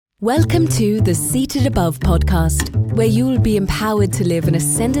Welcome to the Seated Above podcast, where you will be empowered to live an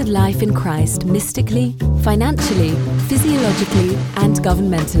ascended life in Christ mystically, financially, physiologically, and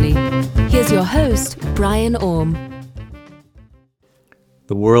governmentally. Here's your host, Brian Orme.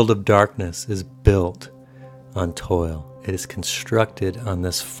 The world of darkness is built on toil. It is constructed on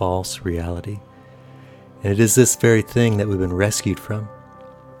this false reality. And it is this very thing that we've been rescued from.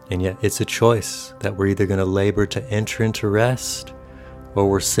 And yet it's a choice that we're either going to labor to enter into rest, or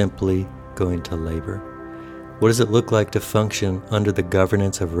we're simply going to labor. What does it look like to function under the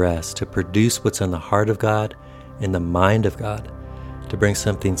governance of rest, to produce what's in the heart of God, in the mind of God, to bring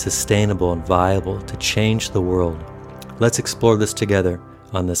something sustainable and viable, to change the world? Let's explore this together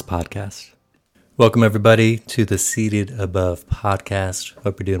on this podcast. Welcome everybody to the Seated Above podcast.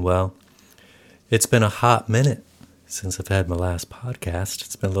 Hope you're doing well. It's been a hot minute since I've had my last podcast.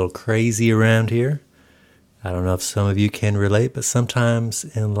 It's been a little crazy around here. I don't know if some of you can relate, but sometimes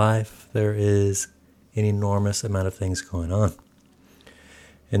in life there is an enormous amount of things going on.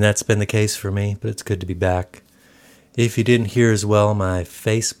 And that's been the case for me, but it's good to be back. If you didn't hear as well, my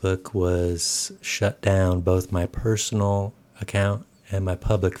Facebook was shut down, both my personal account and my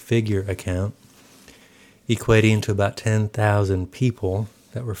public figure account, equating to about 10,000 people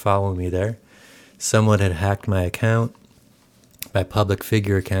that were following me there. Someone had hacked my account, my public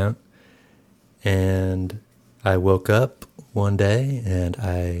figure account, and I woke up one day and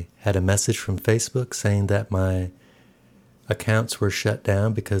I had a message from Facebook saying that my accounts were shut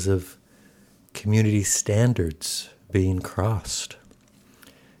down because of community standards being crossed.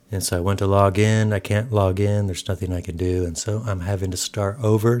 And so I went to log in. I can't log in. There's nothing I can do. And so I'm having to start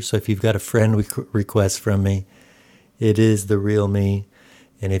over. So if you've got a friend request from me, it is the real me.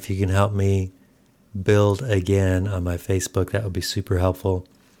 And if you can help me build again on my Facebook, that would be super helpful.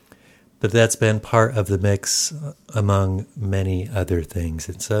 But that's been part of the mix among many other things.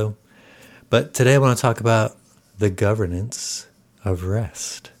 But today I want to talk about the governance of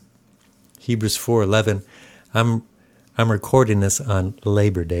rest. Hebrews 4:11. I'm recording this on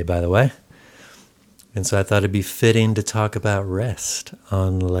Labor Day, by the way. And so I thought it'd be fitting to talk about rest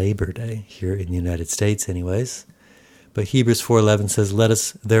on Labor Day, here in the United States anyways. But Hebrews 4:11 says, "Let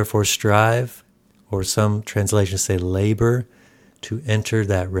us therefore strive," or some translations say labor, "to enter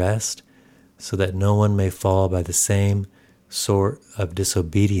that rest, so that no one may fall by the same sort of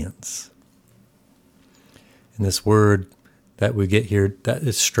disobedience." And this word that we get here, that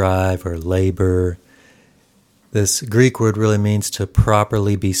is strive or labor. This Greek word really means to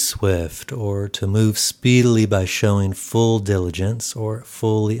properly be swift, or to move speedily by showing full diligence or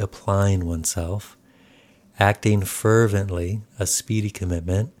fully applying oneself, acting fervently, a speedy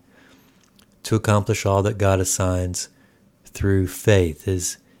commitment, to accomplish all that God assigns through faith,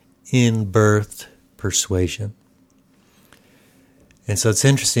 is in-birth persuasion. And so it's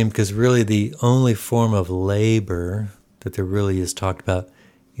interesting because really the only form of labor that there really is talked about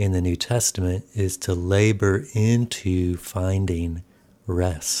in the New Testament is to labor into finding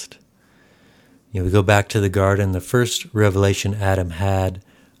rest. We go back to the garden. The first revelation Adam had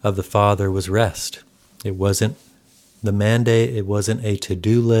of the Father was rest. It wasn't the mandate. It wasn't a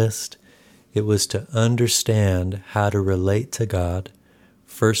to-do list. It was to understand how to relate to God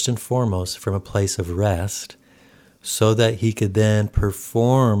first and foremost from a place of rest, so that he could then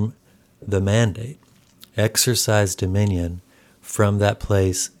perform the mandate, exercise dominion from that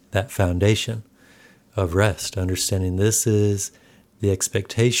place, that foundation of rest, understanding this is the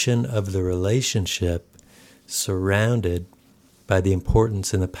expectation of the relationship surrounded by the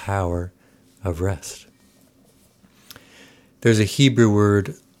importance and the power of rest. There's a Hebrew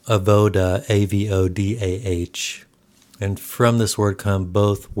word, avodah, A-V-O-D-A-H, and from this word come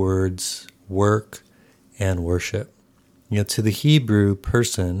both words, work and worship. To the Hebrew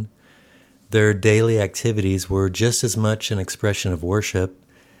person, their daily activities were just as much an expression of worship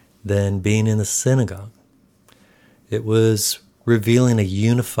than being in the synagogue. It was revealing a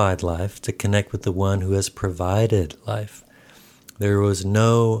unified life to connect with the one who has provided life. There was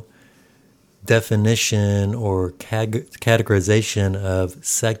no definition or categorization of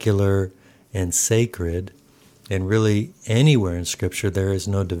secular and sacred. And really, anywhere in Scripture, there is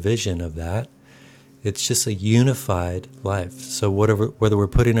no division of that. It's just a unified life. So whether we're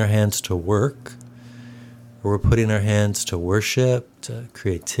putting our hands to work, or we're putting our hands to worship, to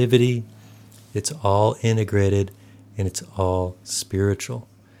creativity, it's all integrated and it's all spiritual.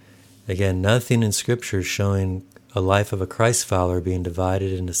 Again, nothing in Scripture showing a life of a Christ follower being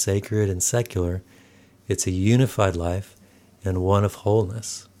divided into sacred and secular. It's a unified life and one of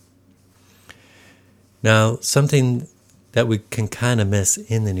wholeness. Now, something that we can kind of miss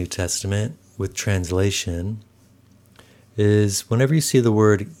in the New Testament with translation is whenever you see the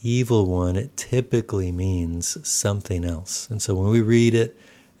word evil one, it typically means something else. And so when we read it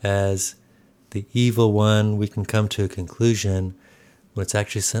as the evil one, we can come to a conclusion when it's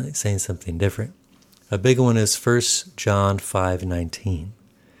actually saying something different. A big one is 1 John 5:19.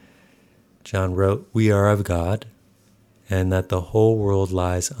 John wrote, "We are of God, and that the whole world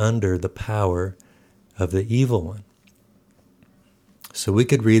lies under the power of the evil one." So we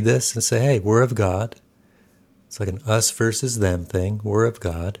could read this and say, hey, we're of God. It's like an us versus them thing. We're of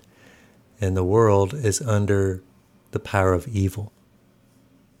God, and the world is under the power of evil.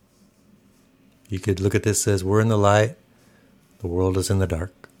 You could look at this as we're in the light, the world is in the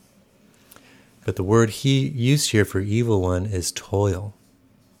dark. But the word he used here for evil one is toil.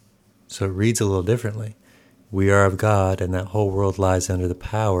 So it reads a little differently. We are of God, and that whole world lies under the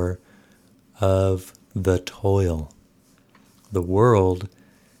power of the toil. The world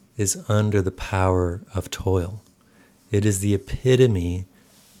is under the power of toil. It is the epitome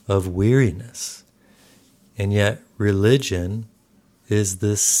of weariness. And yet religion is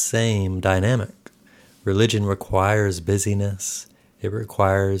this same dynamic. Religion requires busyness. It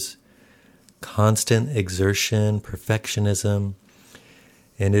requires constant exertion, perfectionism.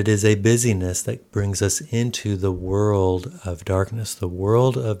 And it is a busyness that brings us into the world of darkness. The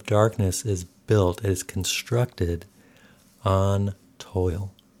world of darkness is built, it is constructed on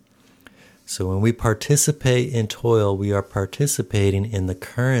toil. So when we participate in toil, we are participating in the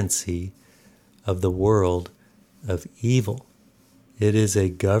currency of the world of evil. It is a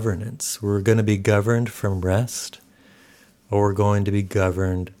governance. We're going to be governed from rest, or we're going to be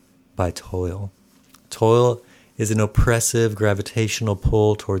governed by toil. Toil is an oppressive gravitational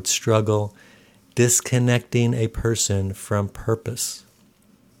pull towards struggle, disconnecting a person from purpose.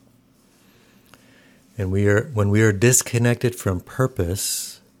 And when we are disconnected from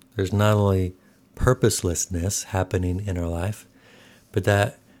purpose, there's not only purposelessness happening in our life, but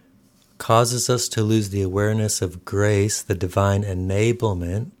that causes us to lose the awareness of grace, the divine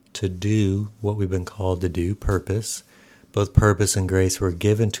enablement to do what we've been called to do, purpose. Both purpose and grace were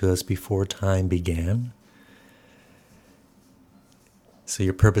given to us before time began. So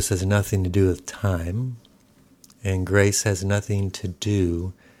your purpose has nothing to do with time, and grace has nothing to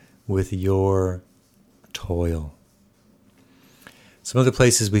do with your toil. Some other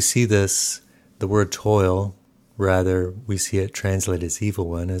places we see this, the word toil, rather we see it translated as evil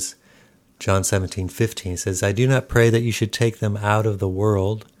one, is John 17:15 says, "I do not pray that you should take them out of the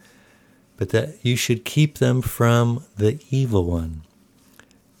world, but that you should keep them from the evil one."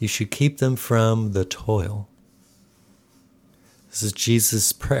 You should keep them from the toil. This is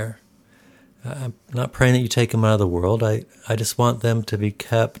Jesus' prayer. I'm not praying that you take them out of the world. I just want them to be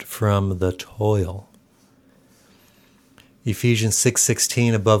kept from the toil. Ephesians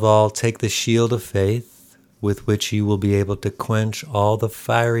 6:16, above all, take the shield of faith, with which you will be able to quench all the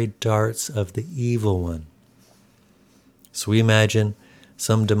fiery darts of the evil one. So we imagine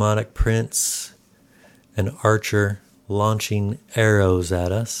some demonic prince, an archer, launching arrows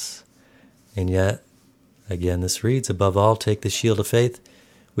at us. And yet, again, this reads, above all, take the shield of faith,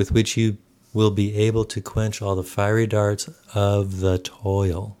 with which you will be able to quench all the fiery darts of the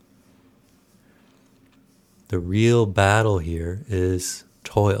toil. The real battle here is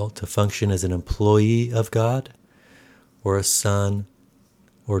toil, to function as an employee of God or a son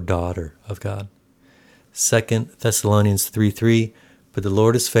or daughter of God. 2 Thessalonians 3:3, but the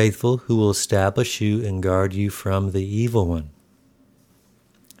Lord is faithful, who will establish you and guard you from the evil one.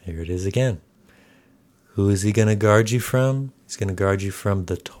 Here it is again. Who is he going to guard you from? He's going to guard you from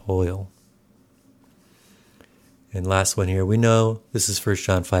the toil. And last one here, we know, this is 1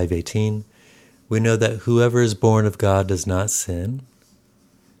 John 5:18, we know that whoever is born of God does not sin.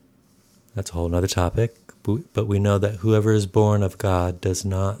 That's a whole other topic. But we know that whoever is born of God does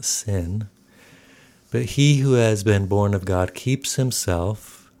not sin. But he who has been born of God keeps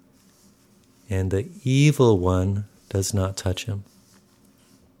himself, and the evil one does not touch him.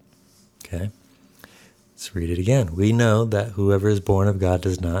 Okay? Let's read it again. We know that whoever is born of God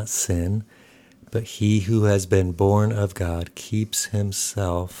does not sin, but he who has been born of God keeps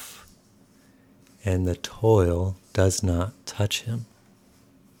himself, and the toil does not touch him.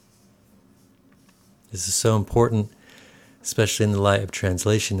 This is so important, especially in the light of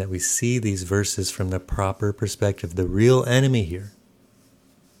translation, that we see these verses from the proper perspective. The real enemy here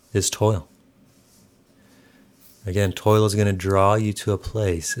is toil. Again, toil is going to draw you to a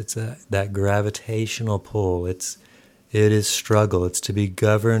place. It's that gravitational pull. It is struggle. It's to be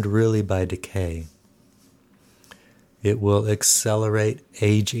governed really by decay. It will accelerate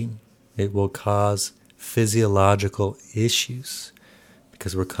aging. It will cause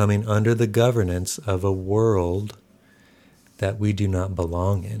that we do not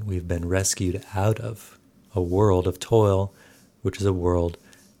belong in. We've been rescued out of a world of toil, which is a world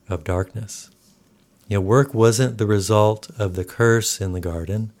of darkness. Work wasn't the result of the curse in the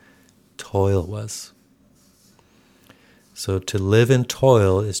garden. Toil was. So to live in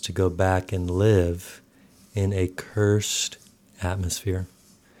toil is to go back and live in a cursed atmosphere.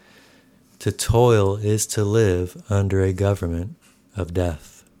 To toil is to live under a government of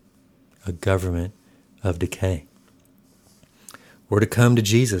death, a government of decay. We're to come to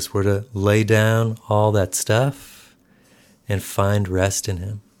Jesus. We're to lay down all that stuff and find rest in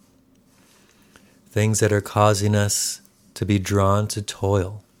Him. Things that are causing us to be drawn to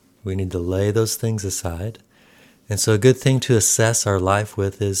toil, we need to lay those things aside. And so a good thing to assess our life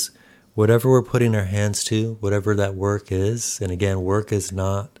with is whatever we're putting our hands to, whatever that work is. And again, work is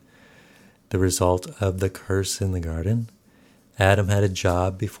not the result of the curse in the garden. Adam had a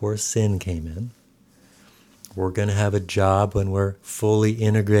job before sin came in. We're going to have a job when we're fully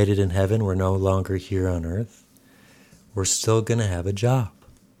integrated in heaven. We're no longer here on earth. We're still going to have a job.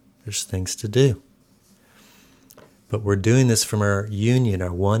 There's things to do. But we're doing this from our union,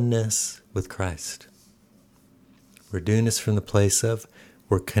 our oneness with Christ. We're doing this from the place of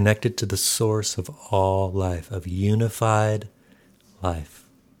we're connected to the source of all life, of unified life.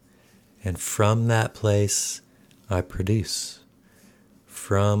 And from that place, I produce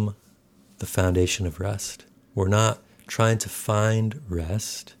from the foundation of rest. We're not trying to find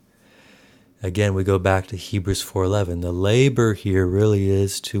rest. Again, we go back to Hebrews 4:11. The labor here really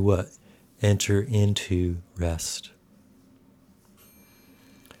is to what? Enter into rest.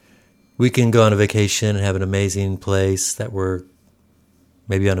 We can go on a vacation and have an amazing place that we're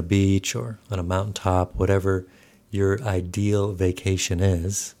maybe on a beach or on a mountaintop, whatever your ideal vacation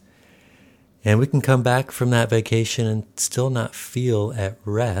is. And we can come back from that vacation and still not feel at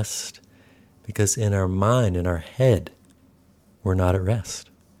rest because in our mind, in our head, we're not at rest.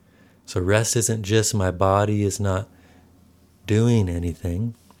 So rest isn't just my body is not doing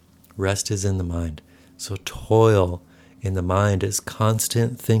anything. Rest is in the mind. So toil in the mind is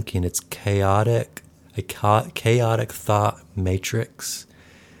constant thinking. It's chaotic, a chaotic thought matrix.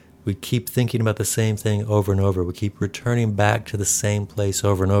 We keep thinking about the same thing over and over. We keep returning back to the same place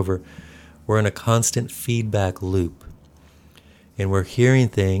over and over. We're in a constant feedback loop. And we're hearing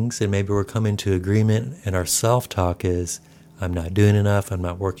things, and maybe we're coming to agreement, and our self-talk is, I'm not doing enough, I'm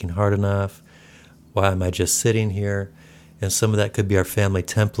not working hard enough, why am I just sitting here? And some of that could be our family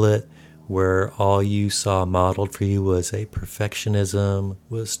template, where all you saw modeled for you was a perfectionism,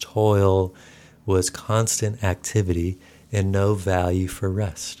 was toil, was constant activity, and no value for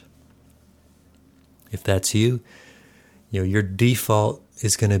rest. If that's you, your default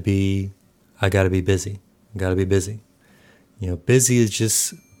is going to be, I got to be busy. I got to be busy. Busy is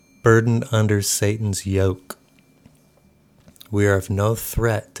just burdened under Satan's yoke. We are of no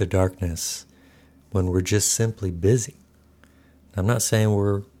threat to darkness when we're just simply busy. I'm not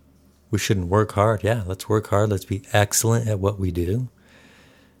saying we shouldn't work hard. Yeah, let's work hard. Let's be excellent at what we do.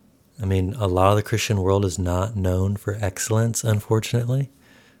 A lot of the Christian world is not known for excellence, unfortunately.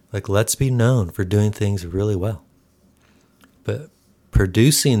 Let's be known for doing things really well. But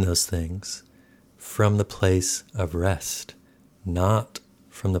producing those things from the place of rest, not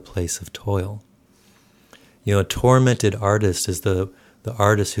from the place of toil. A tormented artist is the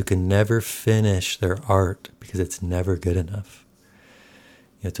artist who can never finish their art because it's never good enough.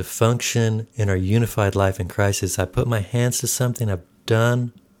 To function in our unified life in Christ is I put my hands to something, I've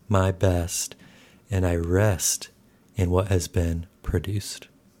done my best, and I rest in what has been produced.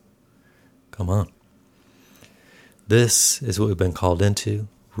 Come on. This is what we've been called into.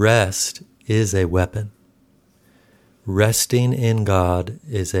 Rest is a weapon. Resting in God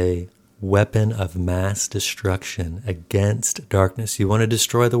is a weapon of mass destruction against darkness. You want to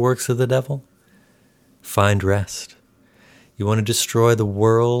destroy the works of the devil? Find rest. You want to destroy the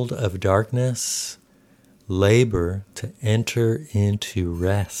world of darkness? Labor to enter into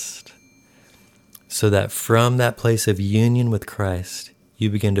rest. So that from that place of union with Christ, you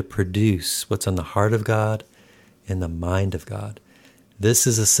begin to produce what's on the heart of God and the mind of God. This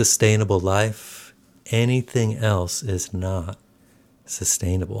is a sustainable life. Anything else is not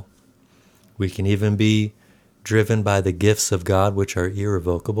sustainable. We can even be driven by the gifts of God, which are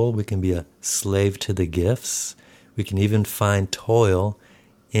irrevocable. We can be a slave to the gifts. We can even find toil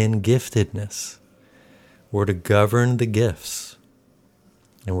in giftedness. We're to govern the gifts.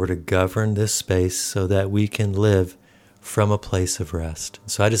 And we're to govern this space so that we can live from a place of rest.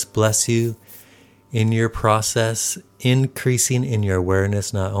 So I just bless you in your process, increasing in your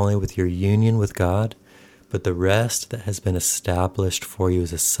awareness, not only with your union with God, but the rest that has been established for you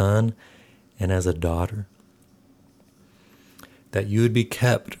as a son and as a daughter. that you would be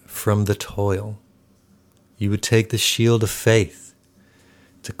kept from the toil. You would take the shield of faith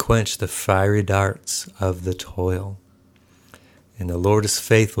to quench the fiery darts of the toil. And the Lord is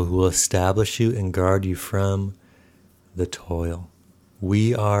faithful, who will establish you and guard you from the toil.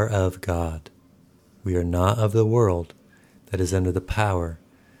 We are of God. We are not of the world that is under the power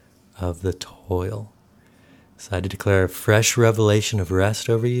of the toil. So I declare a fresh revelation of rest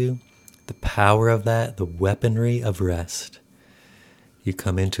over you, the power of that, the weaponry of rest. You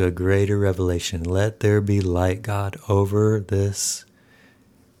come into a greater revelation. Let there be light, God, over this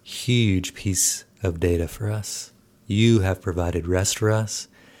huge piece of data for us. You have provided rest for us.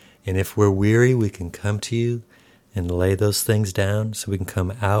 And if we're weary, we can come to you and lay those things down so we can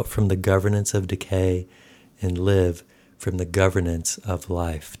come out from the governance of decay and live from the governance of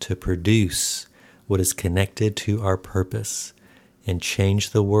life to produce what is connected to our purpose and change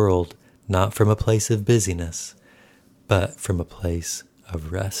the world, not from a place of busyness, but from a place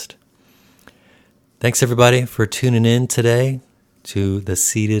of rest. Thanks everybody for tuning in today to the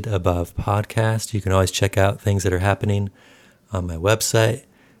Seated Above podcast. You can always check out things that are happening on my website,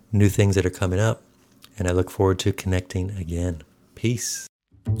 new things that are coming up, and I look forward to connecting again. Peace.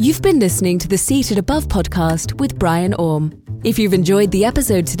 You've been listening to the Seated Above podcast with Brian Orme. If you've enjoyed the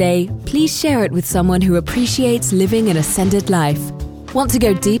episode today, please share it with someone who appreciates living an ascended life. Want to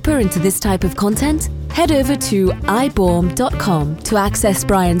go deeper into this type of content? Head over to iborm.com to access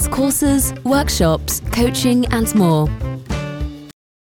Brian's courses, workshops, coaching, and more.